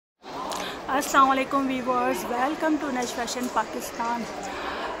अस्सलाम वालेकुम viewers, welcome to Nash fashion Pakistan.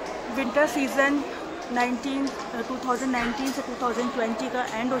 Winter season 2019 से 2020 का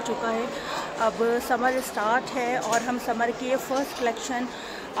एंड हो चुका है। अब समर स्टार्ट है और हम समर की ये फ़र्स्ट कलेक्शन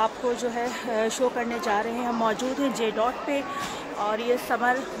आपको जो है शो करने जा रहे हैं। हम मौजूद हैं जे डॉट पे और ये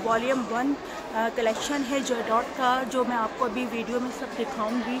समर वॉल्यूम 1 कलेक्शन है जे डॉट का, जो मैं आपको अभी वीडियो में सब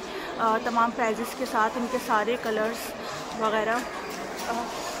दिखाऊंगी तमाम प्राइजेस के साथ, इनके सारे कलर्स वगैरह।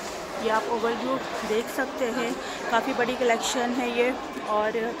 ये आप ओवरव्यू देख सकते हैं। काफ़ी बड़ी कलेक्शन है ये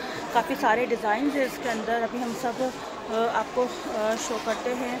और काफ़ी सारे डिज़ाइन है इसके अंदर। अभी हम सब आपको शो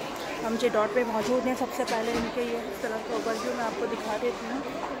करते हैं। हम जे डॉट पे मौजूद हैं। सबसे पहले इनके ये इस तरह का ओवरव्यू मैं आपको दिखा देती हूँ,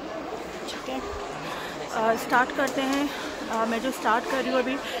 ठीक है। स्टार्ट करते हैं। मैं जो स्टार्ट कर रही हूँ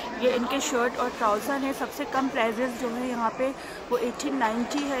अभी, ये इनके शर्ट और ट्राउज़र हैं। सबसे कम प्राइजेस जो है यहाँ पे वो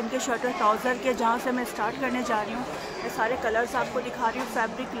 1890 है इनके शर्ट और ट्राउज़र के, जहाँ से मैं स्टार्ट करने जा रही हूँ। ये सारे कलर्स आपको दिखा रही हूँ।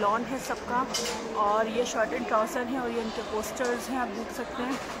 फैब्रिक लॉन है सबका और ये शर्ट एंड ट्राउज़र हैं और ये इनके पोस्टर्स हैं, आप देख सकते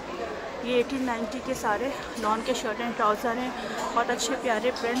हैं। ये 1890 के सारे लॉन के शर्ट एंड ट्राउज़र हैं। बहुत अच्छे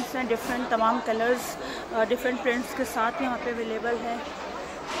प्यारे प्रिंट्स हैं, डिफरेंट तमाम कलर्स डिफरेंट प्रिंट्स के साथ यहाँ पे अवेलेबल है।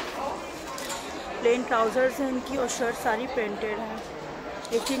 प्लेन ट्राउज़र्स हैं इनकी और शर्ट सारी प्रिंटेड हैं।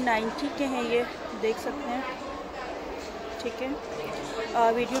 1890 के हैं ये, देख सकते हैं, ठीक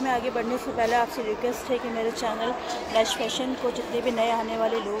है। वीडियो में आगे बढ़ने से पहले आपसे रिक्वेस्ट है कि मेरे चैनल नैश फैशन को जितने भी नए आने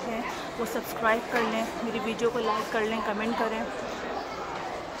वाले लोग हैं वो सब्सक्राइब कर लें, मेरी वीडियो को लाइक कर लें, कमेंट करें।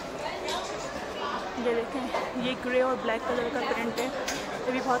 ये देखें, ये ग्रे और ब्लैक कलर का प्रिंट है।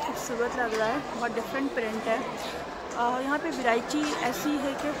 ये भी बहुत खूबसूरत लग रहा है, बहुत डिफरेंट प्रिंट है। यहाँ पे वैरायटी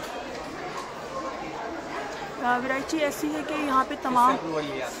ऐसी है कि यहाँ पे तमाम